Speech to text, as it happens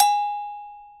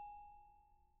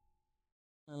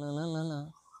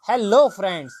Hello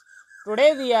friends,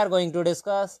 today we are going to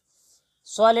discuss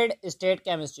solid state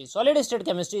chemistry. Solid state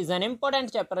chemistry is an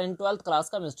important chapter in 12th class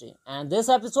chemistry, and this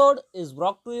episode is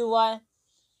brought to you by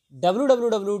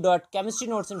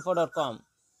www.chemistrynotesinfo.com.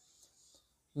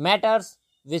 Matters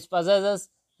which possesses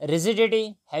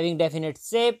rigidity having definite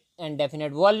shape and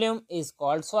definite volume is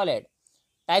called solid.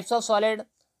 Types of solid: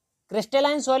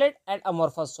 crystalline solid and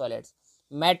amorphous solids.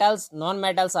 Metals,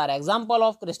 non-metals are example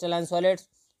of crystalline solids,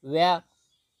 where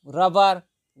rubber,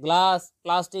 glass,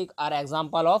 plastic are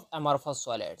example of amorphous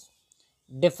solids.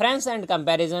 Difference and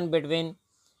comparison between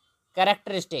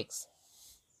characteristics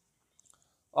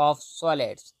of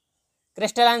solids.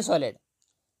 Crystalline solid.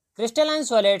 Crystalline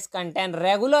solids contain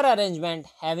regular arrangement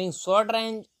having short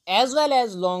range as well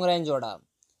as long range order.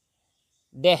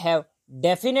 They have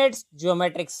definite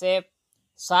geometric shape,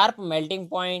 sharp melting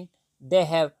point, they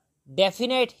have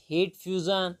definite heat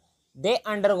fusion, they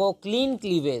undergo clean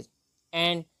cleavage,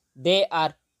 and they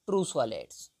are true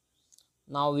solids.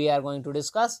 Now we are going to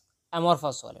discuss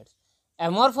amorphous solids.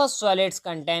 Amorphous solids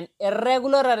contain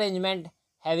irregular arrangement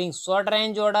having short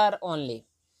range order only,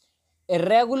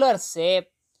 irregular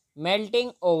shape,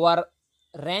 melting over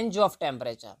range of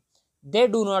temperature. They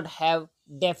do not have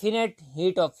definite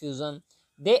heat of fusion.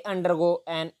 They undergo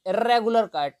an irregular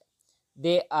cut.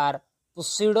 They are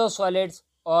pseudo solids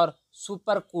or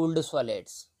supercooled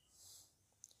solids.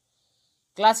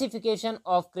 Classification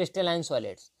of crystalline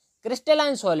solids.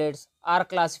 Crystalline solids are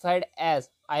classified as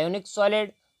ionic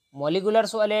solid, molecular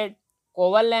solid,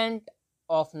 covalent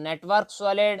of network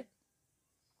solid,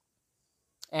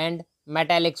 and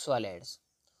metallic solids.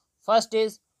 First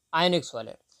is ionic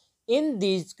solid. In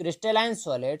these crystalline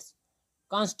solids,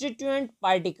 constituent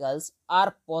particles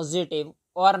are positive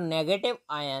or negative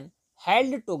ion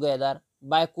held together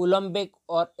by Coulombic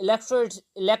or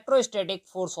electrostatic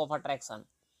force of attraction.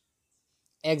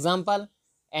 Example: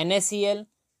 NaCl,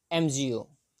 MgO.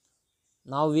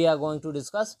 Now we are going to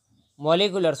discuss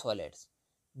molecular solids.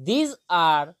 There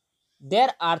are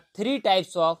three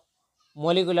types of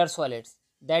molecular solids,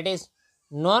 that is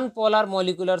non-polar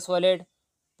molecular solid,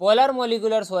 polar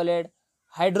molecular solid,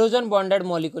 hydrogen bonded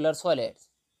molecular solids.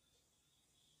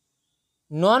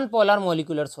 Non-polar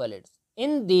molecular solids.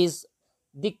 In these,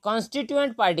 the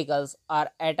constituent particles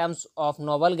are atoms of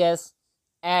noble gas,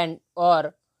 and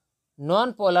or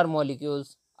non-polar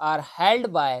molecules are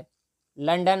held by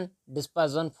London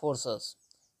dispersion forces.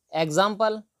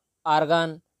 Example: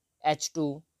 argon,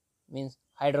 H2 means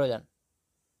hydrogen.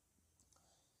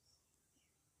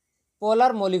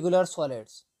 Polar molecular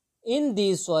solids. In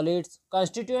these solids,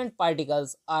 constituent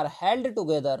particles are held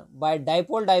together by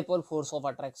dipole-dipole force of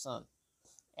attraction.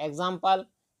 Example: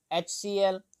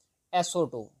 HCl,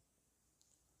 SO2.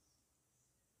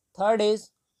 Third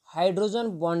is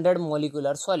hydrogen bonded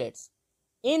molecular solids.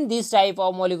 In this type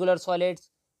of molecular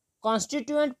solids,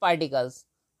 constituent particles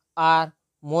are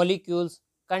molecules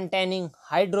containing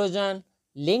hydrogen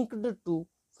linked to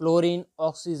fluorine,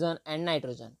 oxygen, and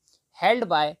nitrogen, held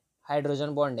by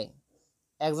hydrogen bonding.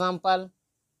 Example: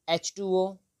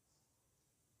 H2O,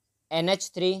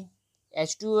 NH3,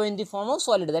 H2O in the form of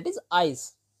solid, that is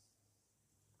ice,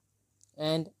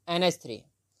 and NH3.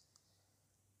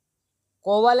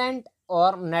 Covalent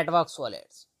or network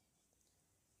solids.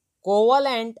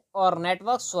 Covalent or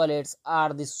network solids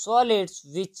are the solids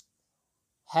which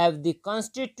have the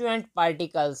constituent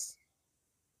particles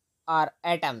or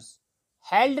atoms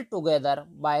held together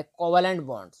by covalent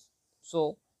bonds.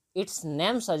 So its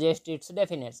name suggests its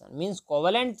definition, means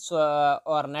covalent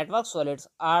or network solids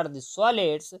are the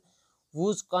solids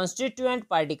whose constituent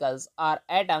particles are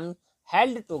atoms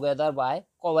held together by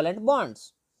covalent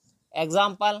bonds.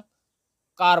 Example: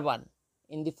 carbon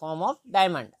in the form of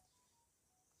diamond,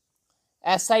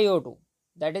 SiO2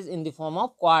 that is in the form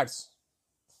of quartz.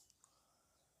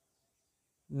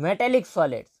 Metallic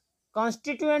solids.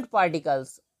 Constituent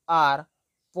particles are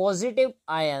positive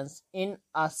ions in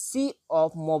a sea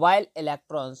of mobile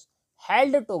electrons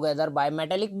held together by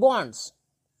metallic bonds.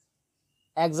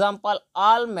 Example: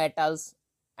 all metals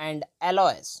and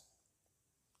alloys.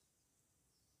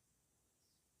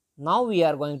 Now we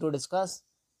are going to discuss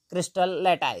crystal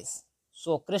lattice.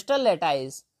 So crystal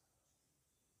lattice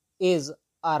is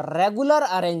a regular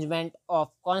arrangement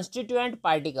of constituent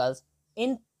particles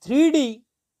in 3D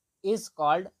is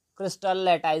called crystal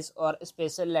lattice or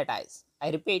spatial lattice. I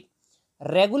repeat,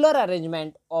 regular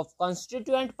arrangement of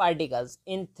constituent particles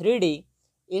in 3D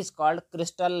is called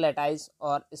crystal lattice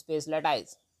or space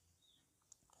lattice.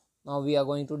 Now we are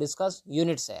going to discuss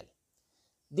unit cell.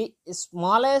 The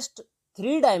smallest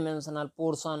three-dimensional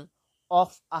portion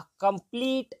of a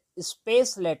complete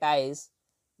space lattice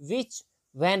which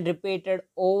when repeated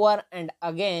over and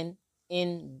again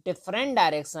in different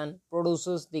direction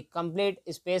produces the complete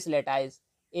space lattice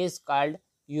is called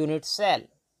unit cell.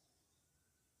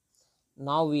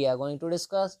 Now we are going to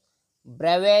discuss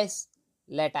Bravais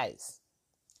lattice.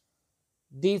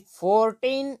 The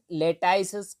 14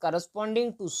 lattices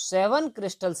corresponding to 7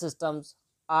 crystal systems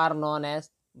are known as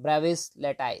Bravais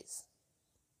lattice.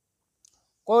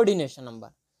 Coordination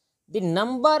number. The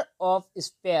number of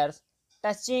spheres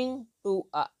touching to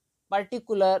a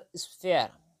particular sphere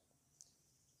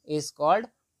is called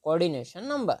coordination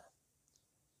number.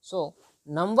 So,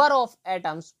 number of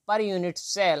atoms per unit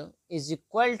cell is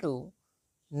equal to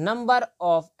number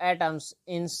of atoms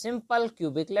in simple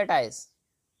cubic lattice.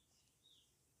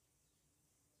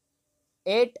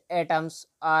 8 atoms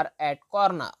are at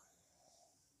corner.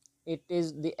 It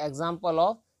is the example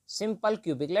of simple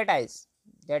cubic lattice,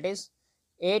 that is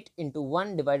 8 into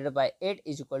 1 divided by 8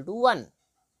 is equal to 1.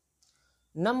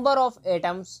 Number of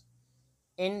atoms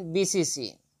in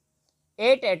BCC.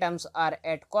 8 atoms are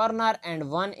at corner and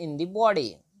 1 in the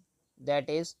body, that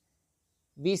is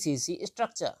BCC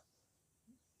structure.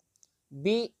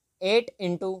 B 8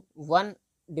 into 1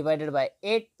 divided by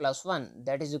 8 plus 1,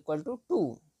 that is equal to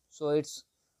 2. So its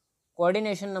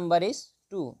coordination number is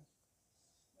 2,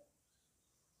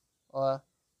 or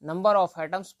number of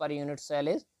atoms per unit cell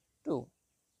is 2.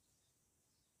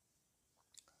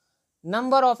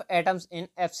 Number of atoms in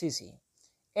FCC.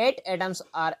 8 atoms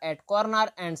are at corner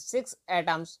and 6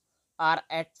 atoms are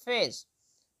at face,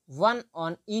 1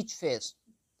 on each face,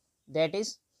 that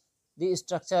is the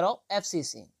structure of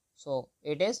FCC. So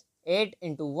it is 8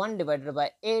 into 1 divided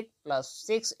by 8 plus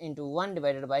 6 into 1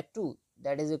 divided by 2,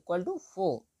 that is equal to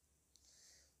 4.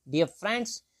 Dear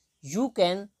friends, you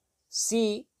can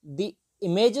see the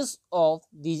images of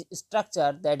the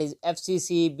structure, that is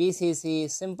FCC, BCC,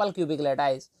 simple cubic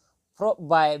lattice,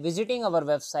 by visiting our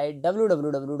website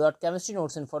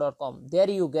www.chemistrynotesinfo.com.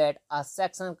 There you get a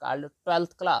section called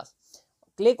 12th class.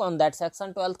 Click on that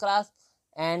section 12th class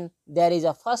and there is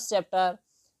a first chapter,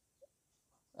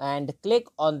 and click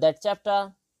on that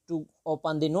chapter to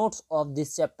open the notes of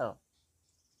this chapter.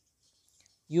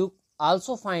 You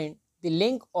also find the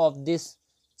link of this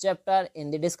chapter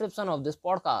in the description of this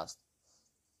podcast.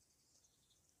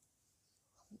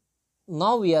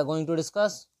 Now we are going to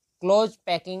discuss closed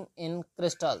packing in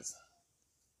crystals.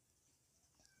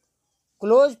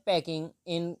 Closed packing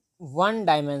in one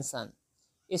dimension.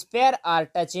 Spheres are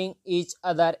touching each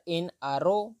other in a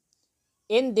row.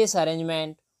 In this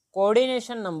arrangement,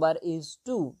 coordination number is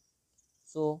 2.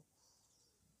 So,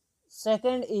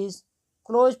 second is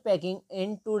closed packing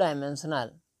in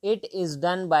two-dimensional. It is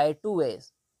done by two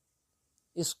ways: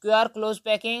 square closed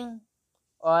packing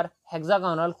or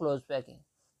hexagonal closed packing.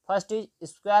 First is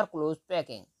square closed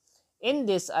packing. In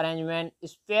this arrangement,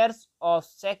 spheres of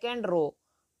second row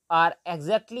are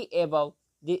exactly above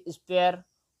the sphere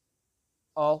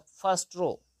of first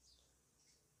row.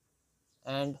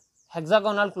 And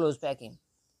hexagonal closed packing.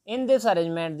 In this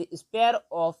arrangement, the sphere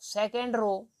of second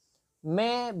row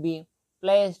may be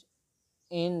placed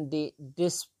in the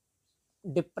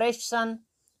depression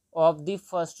of the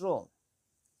first row.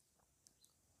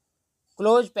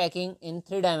 Closed packing in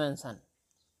 3 dimension.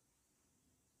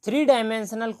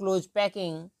 3-dimensional closed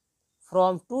packing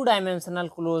from 2-dimensional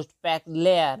closed packed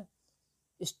layer.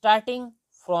 Starting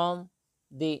from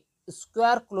the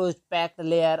square closed packed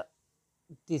layer,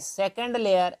 the second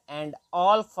layer and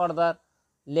all further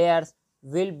layers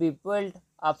will be built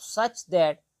up such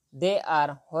that they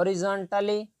are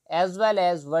horizontally as well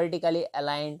as vertically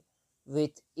aligned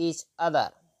with each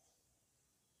other.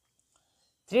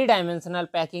 3-dimensional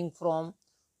packing from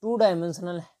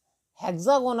 2-dimensional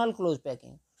hexagonal closed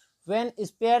packing. When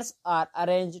spheres are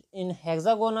arranged in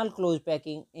hexagonal closed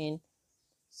packing in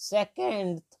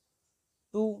second,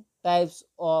 two types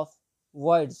of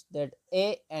voids, that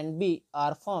A and B,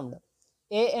 are formed.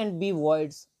 A and B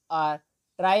voids are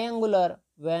triangular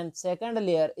when second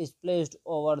layer is placed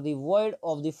over the void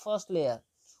of the first layer.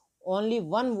 Only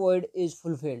one void is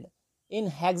fulfilled in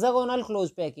hexagonal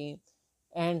closed packing,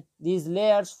 and these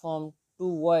layers form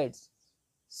two voids: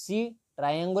 C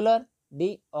triangular,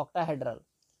 D octahedral.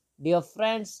 Dear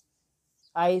friends,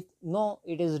 I know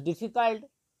it is difficult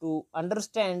to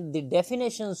understand the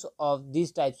definitions of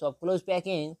these types of closed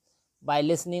packing by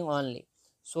listening only.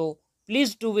 So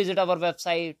please do visit our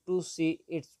website to see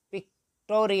its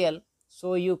pictorial,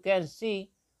 so you can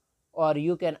see or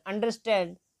you can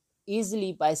understand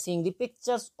easily by seeing the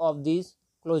pictures of these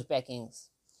closed packings.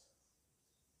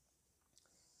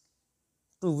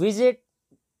 To visit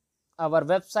our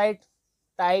website,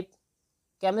 type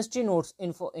chemistry notes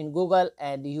info in Google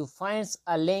and you find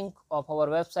a link of our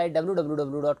website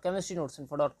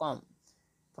www.chemistrynotesinfo.com.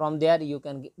 From there you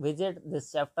can visit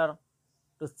this chapter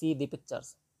to see the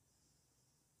pictures.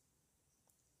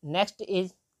 Next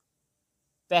is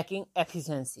packing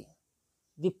efficiency.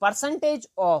 The percentage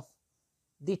of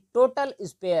the total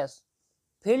space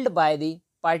filled by the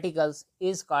particles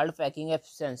is called packing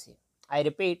efficiency. I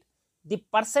repeat, the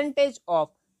percentage of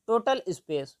total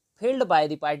space filled by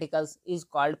the particles is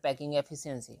called packing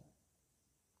efficiency.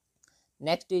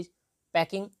 Next is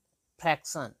packing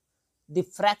fraction. The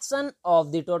fraction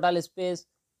of the total space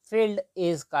filled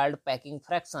is called packing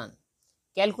fraction.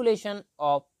 Calculation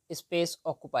of space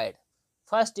occupied.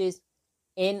 First is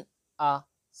in a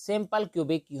simple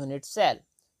cubic unit cell.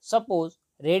 Suppose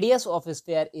radius of a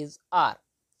sphere is r.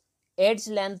 Edge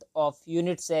length of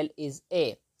unit cell is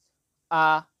a.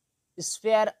 A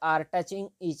sphere are touching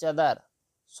each other.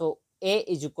 So A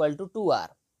is equal to 2r.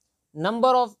 Number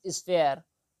of sphere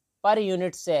per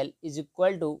unit cell is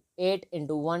equal to 8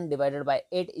 into 1 divided by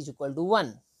 8 is equal to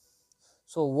 1.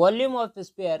 So volume of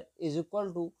sphere is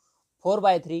equal to 4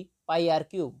 by 3 pi r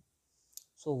cube.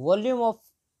 So volume of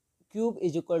cube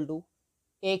is equal to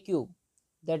a cube,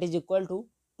 that is equal to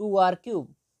 2r cube,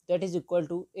 that is equal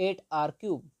to 8r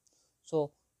cube.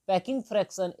 So packing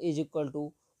fraction is equal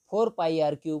to 4 pi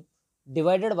r cube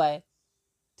divided by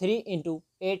 3 into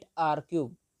 8r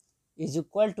cube is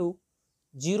equal to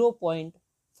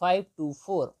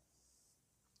 0.524.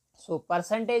 So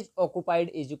percentage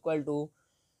occupied is equal to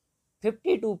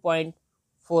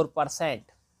 52.4%.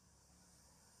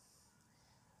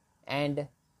 And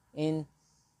in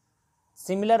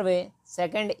similar way,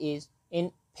 second is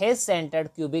in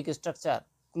face-centered cubic structure,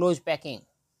 closed packing,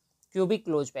 cubic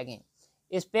closed packing.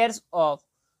 Spheres of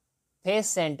face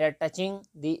center touching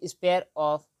the sphere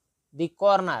of the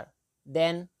corner,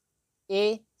 then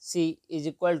AC is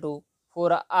equal to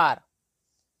 4r.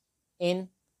 In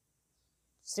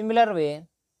similar way,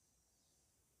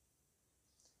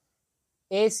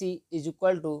 AC is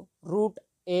equal to root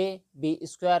AB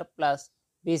square plus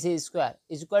BC square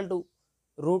is equal to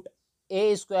root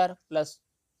A square plus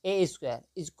A square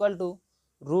is equal to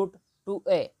root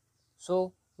 2A.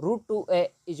 So root 2A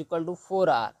is equal to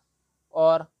 4r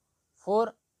or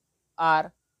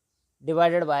 4r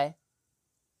divided by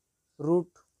root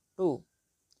 2.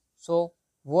 So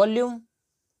volume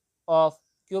of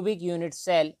cubic unit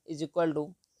cell is equal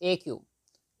to A cube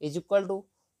is equal to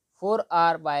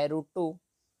 4r by root 2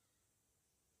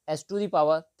 s to the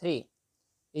power 3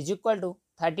 is equal to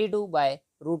 32 by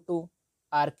root 2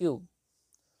 r cube.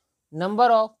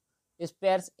 Number of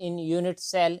spheres in unit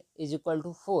cell is equal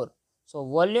to 4. So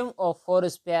volume of 4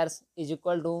 spheres is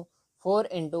equal to 4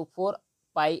 into 4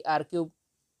 pi r cube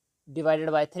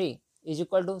divided by 3 is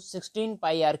equal to 16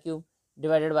 pi r cube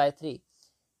divided by 3.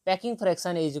 Packing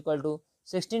fraction is equal to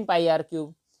 16 pi r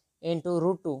cube into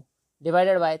root 2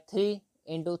 divided by 3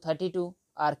 into 32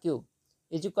 r cube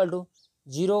is equal to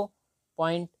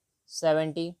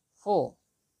 0.74.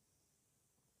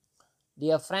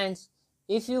 Dear friends,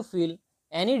 if you feel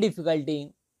any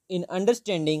difficulty in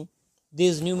understanding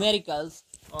these numericals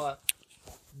or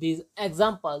these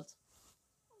examples,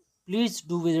 please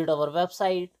do visit our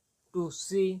website to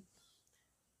see,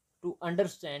 to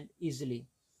understand easily.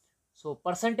 So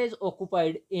percentage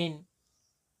occupied in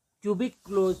cubic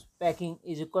closed packing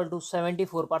is equal to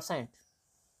 74%.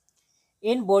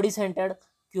 In body centered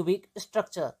cubic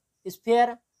structure,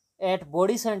 sphere at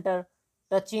body center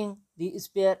touching the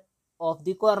sphere of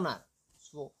the corner.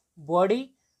 So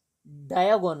body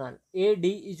diagonal AD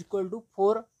is equal to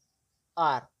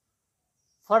 4r.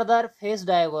 Further face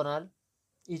diagonal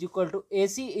is equal to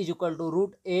AC is equal to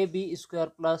root AB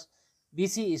square plus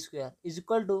BC square is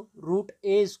equal to root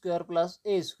A square plus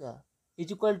A square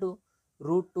is equal to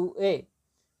root 2A,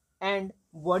 and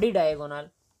body diagonal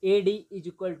AD is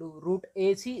equal to root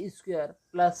AC square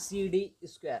plus CD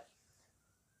square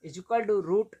is equal to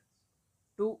root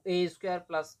 2A square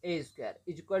plus A square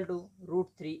is equal to root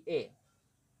 3A.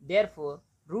 Therefore,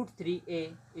 root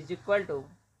 3A is equal to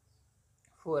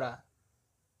 4r,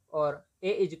 or A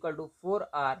is equal to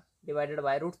 4r divided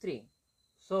by root 3.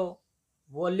 So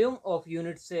volume of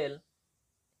unit cell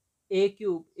A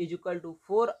cube is equal to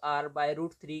 4r by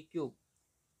root 3 cube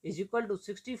is equal to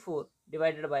 64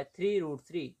 divided by 3 root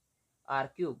 3 r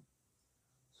cube.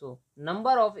 So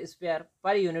number of sphere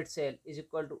per unit cell is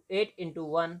equal to 8 into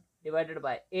 1 divided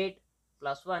by 8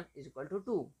 plus 1 is equal to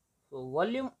 2. So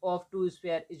volume of 2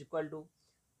 sphere is equal to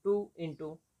 2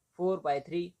 into 4 by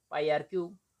 3 pi r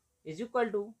cube is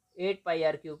equal to 8 pi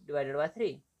r cube divided by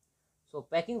 3. So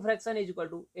packing fraction is equal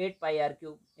to 8 pi r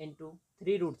cube into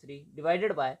 3 root 3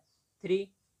 divided by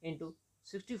 3 into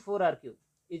 64 r³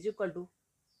 is equal to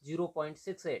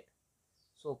 0.68.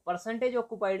 So percentage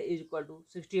occupied is equal to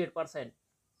 68%.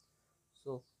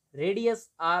 So radius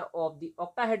r of the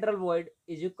octahedral void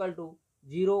is equal to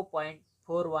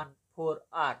 0.414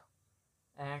 r,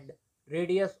 and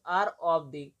radius r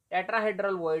of the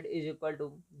tetrahedral void is equal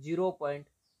to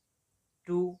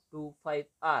 0.225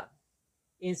 r.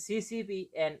 In CCP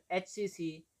and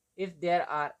HCC, if there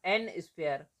are n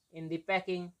sphere in the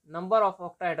packing, number of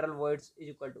octahedral voids is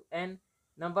equal to n,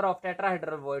 number of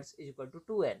tetrahedral voids is equal to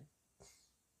 2n.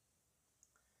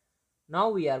 Now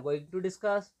we are going to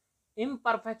discuss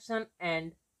imperfection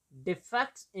and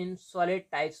defects in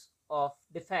solid. Types of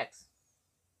defects: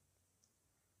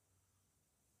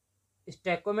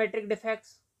 stoichiometric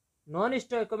defects,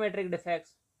 non-stoichiometric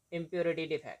defects, impurity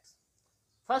defects.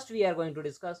 First we are going to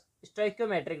discuss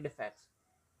stoichiometric defects.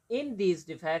 In these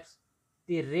defects,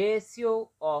 the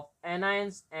ratio of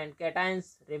anions and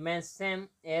cations remains same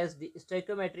as the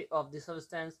stoichiometry of the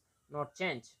substance not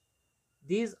change.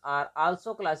 These are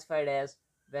also classified as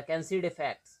vacancy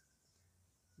defects.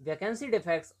 Vacancy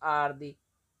defects are the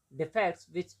defects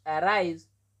which arise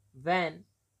when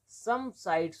some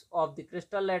sides of the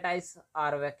crystal lattice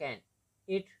are vacant.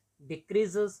 It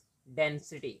decreases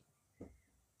density.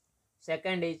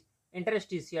 Second is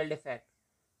interstitial defect.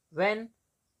 When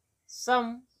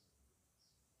some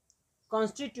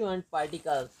constituent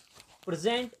particles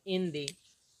present in the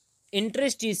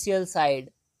interstitial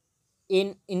side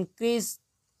increase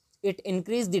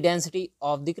the density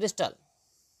of the crystal.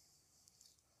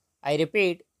 I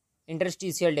repeat,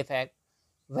 interstitial defect.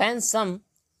 When some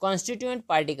constituent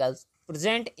particles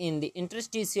present in the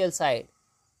interstitial side,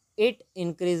 it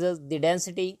increases the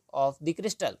density of the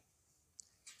crystal.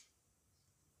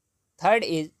 Third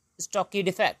is Stokes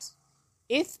defects.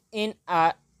 If in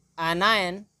an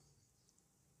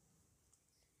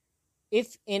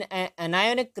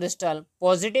anionic crystal,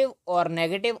 positive or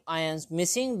negative ions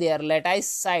missing their lattice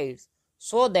sides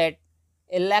so that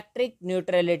electric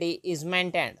neutrality is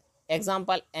maintained.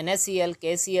 Example: NaCl,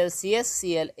 KCl,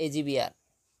 CsCl, AgBr.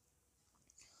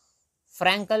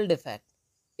 Frankel defect.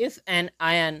 If an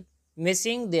ion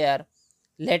missing their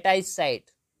lattice side,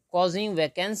 causing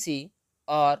vacancy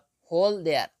or hole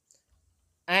there,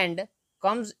 and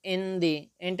comes in the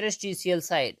interstitial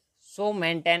side, so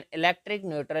maintain electric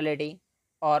neutrality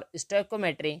or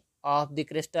stoichiometry of the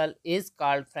crystal, is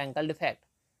called Frankel defect.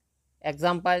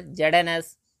 Example: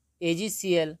 ZnS,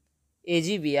 AgCl,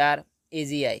 AgBr,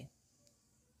 AgI.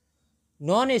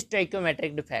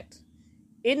 Non-stoichiometric defects.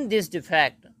 In this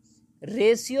defect,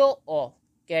 ratio of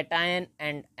cation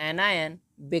and anion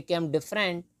became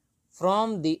different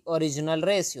from the original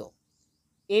ratio.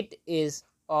 It is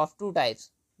of two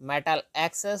types: metal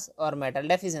excess or metal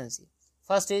deficiency.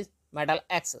 First is metal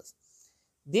excess.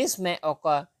 This may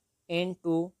occur in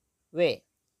two ways.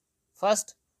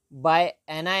 First, by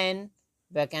anion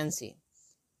vacancy.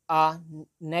 A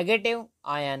negative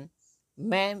ion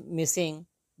may missing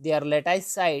their lattice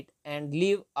side and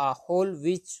leave a hole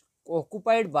which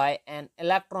occupied by an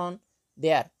electron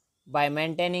there by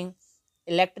maintaining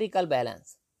electrical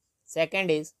balance. Second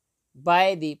is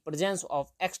by the presence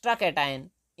of extra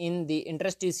cation in the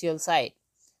interstitial side.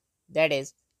 That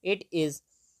is, it is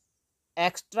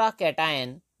extra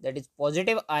cation, that is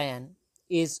positive ion,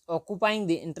 is occupying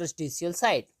the interstitial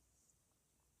side.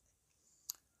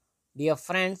 Dear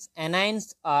friends,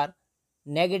 anions are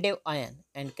negative ion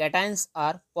and cations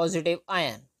are positive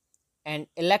ion, and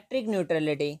electric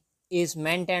neutrality is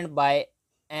maintained by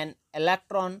an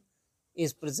electron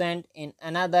is present in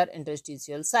another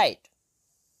interstitial site.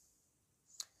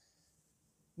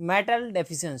 Metal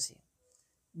deficiency.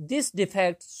 This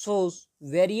defect shows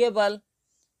variable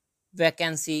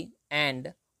vacancy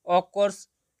and occurs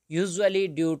usually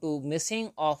due to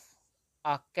missing of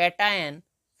a cation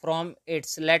from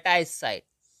its lattice site,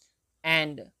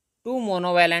 and two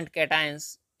monovalent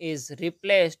cations is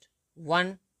replaced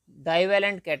one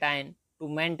divalent cation to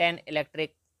maintain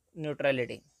electric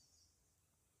neutrality.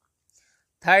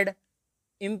 Third,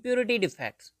 impurity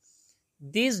defects.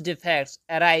 These defects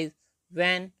arise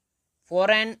when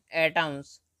foreign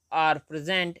atoms are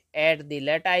present at the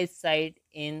lattice site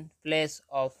in place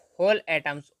of whole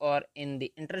atoms or in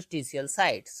the interstitial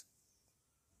sites.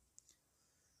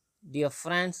 Dear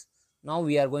friends, now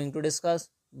we are going to discuss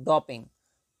doping.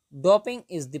 Doping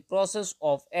is the process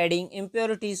of adding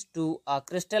impurities to a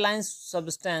crystalline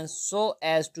substance so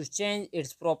as to change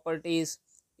its properties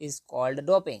is called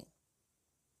doping.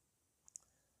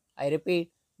 I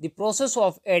repeat, the process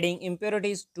of adding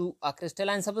impurities to a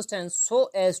crystalline substance so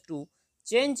as to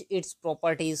change its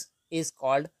properties is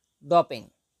called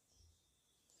doping.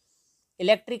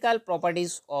 Electrical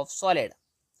properties of solid.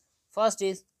 First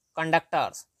is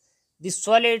conductors. The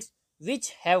solids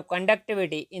which have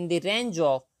conductivity in the range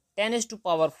of 10 to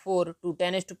power 4 to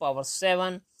 10 to power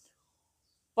 7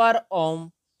 per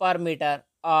ohm per meter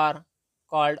are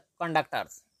called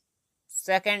conductors.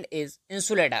 Second is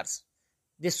insulators.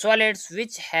 The solids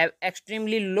which have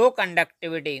extremely low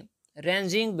conductivity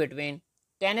ranging between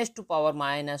 10 to power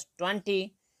minus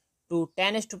 20 to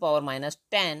 10 to power minus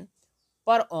 10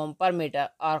 per ohm per meter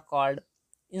are called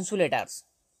insulators.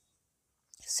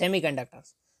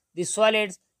 Semiconductors. The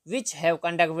solids which have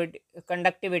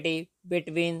conductivity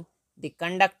between the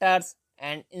conductors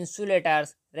and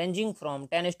insulators ranging from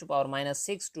 10 to power minus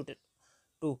 6 to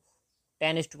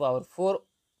 10 to power 4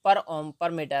 per ohm per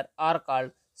meter are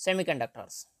called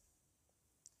semiconductors.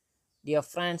 Dear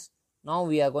friends, now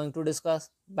we are going to discuss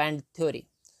band theory.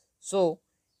 So,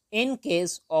 in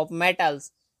case of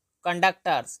metals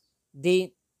conductors,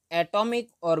 the atomic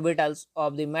orbitals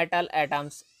of the metal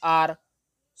atoms are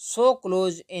so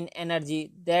close in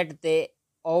energy that they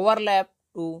overlap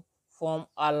to form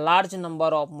a large number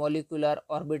of molecular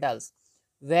orbitals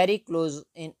very close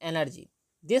in energy.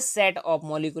 This set of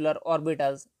molecular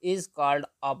orbitals is called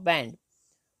a band.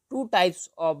 Two types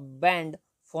of band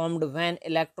formed when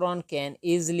electron can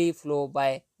easily flow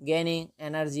by gaining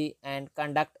energy and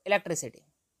conduct electricity.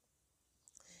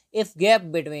 If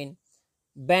gap between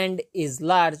band is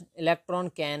large, electron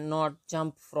cannot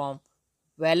jump from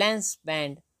valence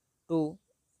band to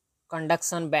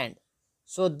conduction band.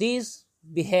 So these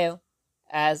behave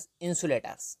as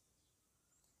insulators.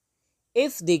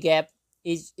 If the gap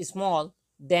is small,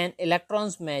 then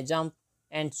electrons may jump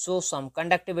and show some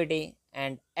conductivity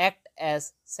and act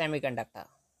as semiconductor.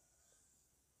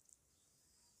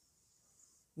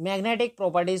 Magnetic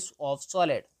properties of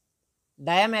solid.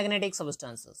 Diamagnetic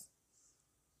substances.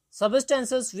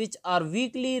 Substances which are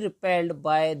weakly repelled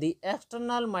by the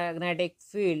external magnetic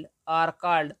field are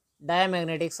called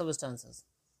diamagnetic substances.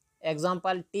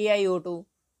 Example: TiO2,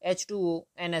 H2O,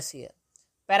 NaCl.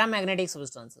 Paramagnetic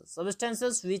substances.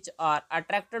 Substances which are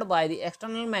attracted by the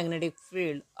external magnetic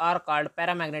field are called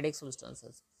paramagnetic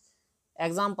substances.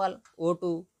 Example: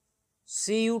 O2,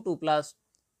 Cu2+,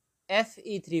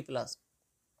 Fe3+.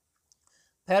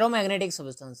 Ferromagnetic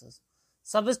substances.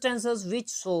 Substances which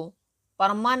show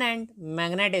permanent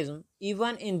magnetism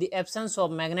even in the absence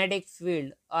of magnetic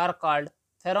field are called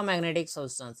ferromagnetic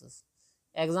substances.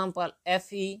 Example: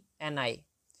 FeNi.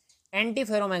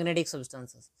 Antiferromagnetic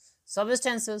substances.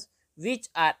 Substances which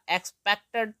are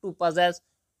expected to possess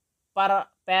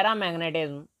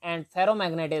paramagnetism and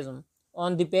ferromagnetism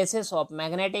on the basis of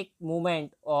magnetic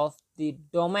moment of the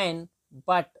domain,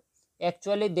 but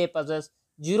actually they possess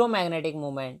zero magnetic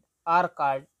moment, are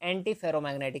called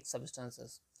antiferromagnetic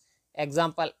substances.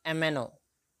 Example: MnO.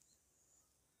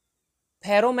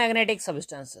 Ferromagnetic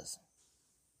substances.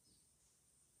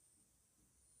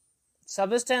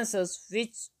 Substances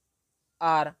which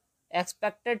are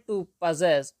expected to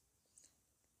possess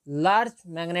large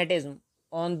magnetism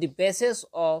on the basis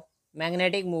of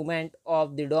magnetic moment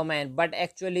of the domain, but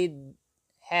actually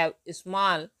have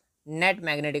small net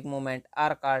magnetic moment,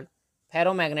 are called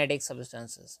ferromagnetic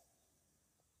substances.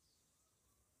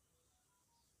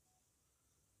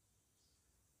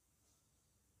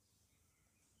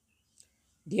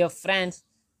 Dear friends,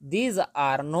 these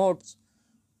are notes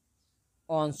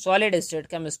on solid state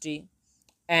chemistry,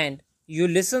 and you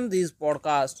listen this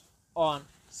podcast on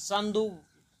Sandhu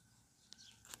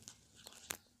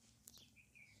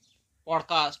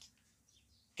podcast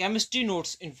chemistry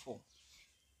notes info.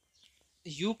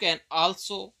 You can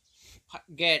also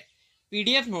get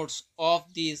PDF notes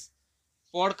of these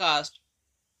podcast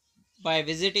by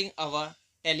visiting our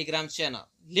Telegram channel.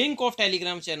 Link of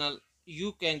Telegram channel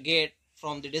you can get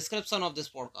from the description of this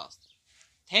podcast.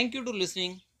 Thank you to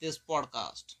listening this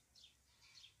podcast.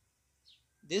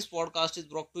 This podcast is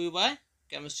brought to you by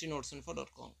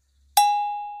chemistrynoteinfo.com.